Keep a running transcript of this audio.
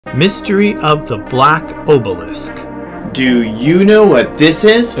Mystery of the Black Obelisk. Do you know what this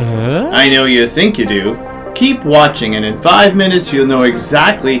is? I know you think you do. Keep watching and in 5 minutes you'll know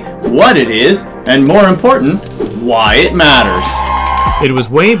exactly what it is and, more important, why it matters. It was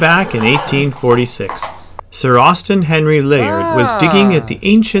way back in 1846. Sir Austen Henry Layard was digging at the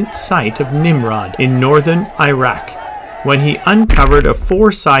ancient site of Nimrod in northern Iraq when he uncovered a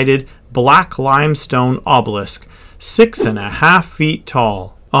four-sided black limestone obelisk, 6.5 feet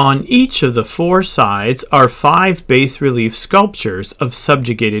tall. On each of the four sides are 5 bas-relief sculptures of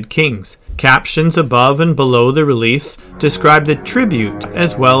subjugated kings. Captions above and below the reliefs describe the tribute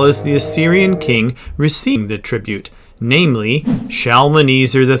as well as the Assyrian king receiving the tribute, namely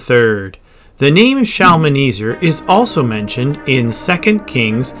Shalmaneser III. The name Shalmaneser is also mentioned in 2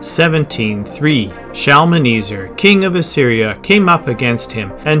 Kings 17:3. Shalmaneser, king of Assyria, came up against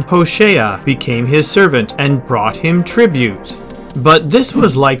him, and Hoshea became his servant and brought him tribute. But this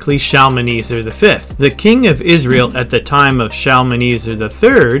was likely Shalmaneser V. The king of Israel at the time of Shalmaneser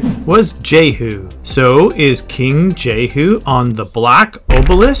III was Jehu. So is King Jehu on the Black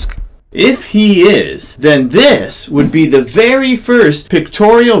Obelisk? If he is, then this would be the very first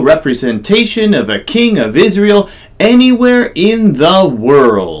pictorial representation of a king of Israel anywhere in the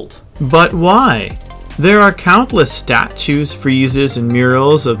world. But why? There are countless statues, friezes, and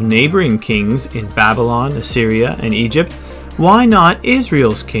murals of neighboring kings in Babylon, Assyria, and Egypt. Why not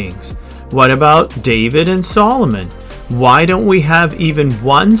Israel's kings? What about David and Solomon? Why don't we have even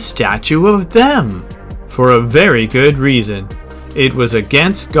one statue of them? For a very good reason. It was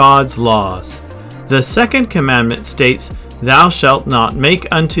against God's laws. The second commandment states, "Thou shalt not make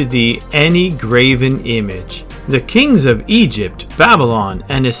unto thee any graven image." The kings of Egypt, Babylon,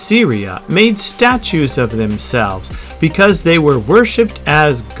 and Assyria made statues of themselves because they were worshipped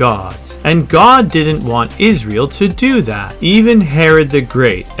as gods. And God didn't want Israel to do that. Even Herod the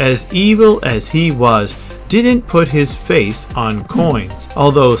Great, as evil as he was, didn't put his face on coins,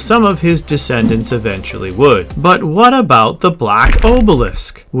 although some of his descendants eventually would. But what about the Black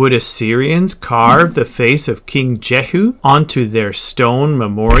Obelisk? Would Assyrians carve the face of King Jehu onto their stone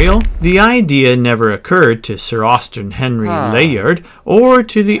memorial? The idea never occurred to Sir Austen Henry Layard or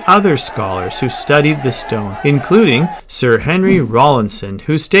to the other scholars who studied the stone, including Sir Henry Rawlinson,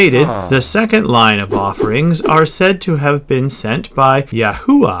 who stated the second line of offerings are said to have been sent by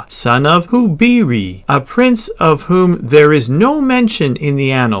Yahuwah, son of Hubiri, a prince of whom there is no mention in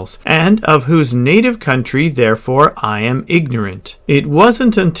the annals, and of whose native country therefore I am ignorant. It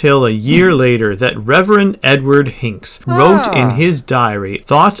wasn't until a year later that Reverend Edward Hincks wrote in his diary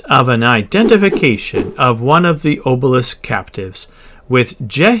thought of an identification of one of the obelisk captives with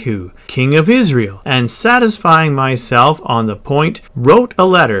Jehu, king of Israel, and satisfying myself on the point, wrote a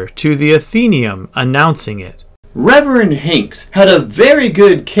letter to the Athenaeum announcing it. Reverend Hincks had a very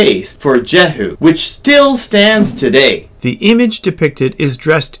good case for Jehu, which still stands today. The image depicted is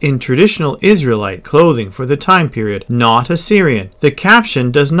dressed in traditional Israelite clothing for the time period, not Assyrian. The caption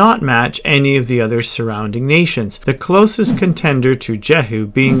does not match any of the other surrounding nations, the closest contender to Jehu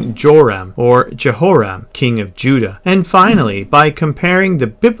being Joram or Jehoram, king of Judah. And finally, by comparing the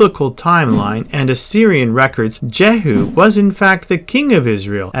biblical timeline and Assyrian records, Jehu was in fact the king of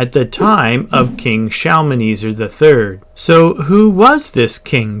Israel at the time of King Shalmaneser III. So who was this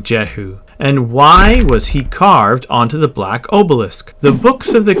King Jehu? And why was he carved onto the Black Obelisk? The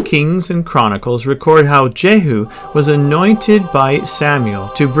books of the Kings and Chronicles record how Jehu was anointed by Samuel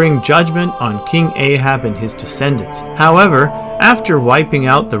to bring judgment on King Ahab and his descendants. However, after wiping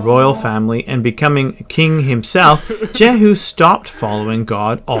out the royal family and becoming king himself, Jehu stopped following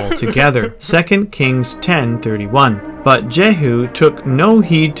God altogether. 2 Kings 10:31. But Jehu took no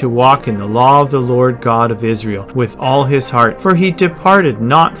heed to walk in the law of the Lord God of Israel with all his heart, for he departed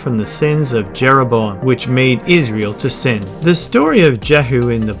not from the sins of Jeroboam, which made Israel to sin. The story of Jehu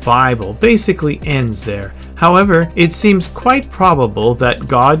in the Bible basically ends there. However, it seems quite probable that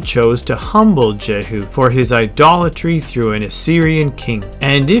God chose to humble Jehu for his idolatry through an Assyrian king.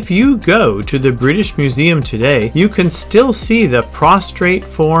 And if you go to the British Museum today, you can still see the prostrate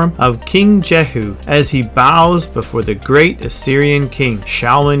form of King Jehu as he bows before the great Assyrian king,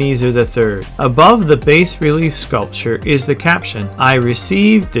 Shalmaneser III. Above the bas-relief sculpture is the caption, "I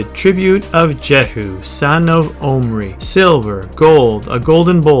received the tribute of Jehu, son of Omri, silver, gold, a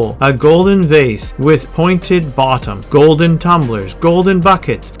golden bowl, a golden vase with pointed bottom, golden tumblers, golden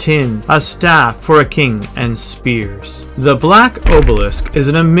buckets, tin, a staff for a king, and spears." The Black Obelisk is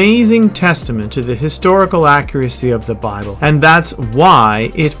an amazing testament to the historical accuracy of the Bible, and that's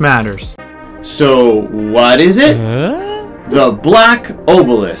why it matters. So, what is it? The Black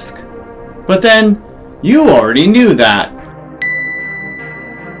Obelisk. But then, you already knew that.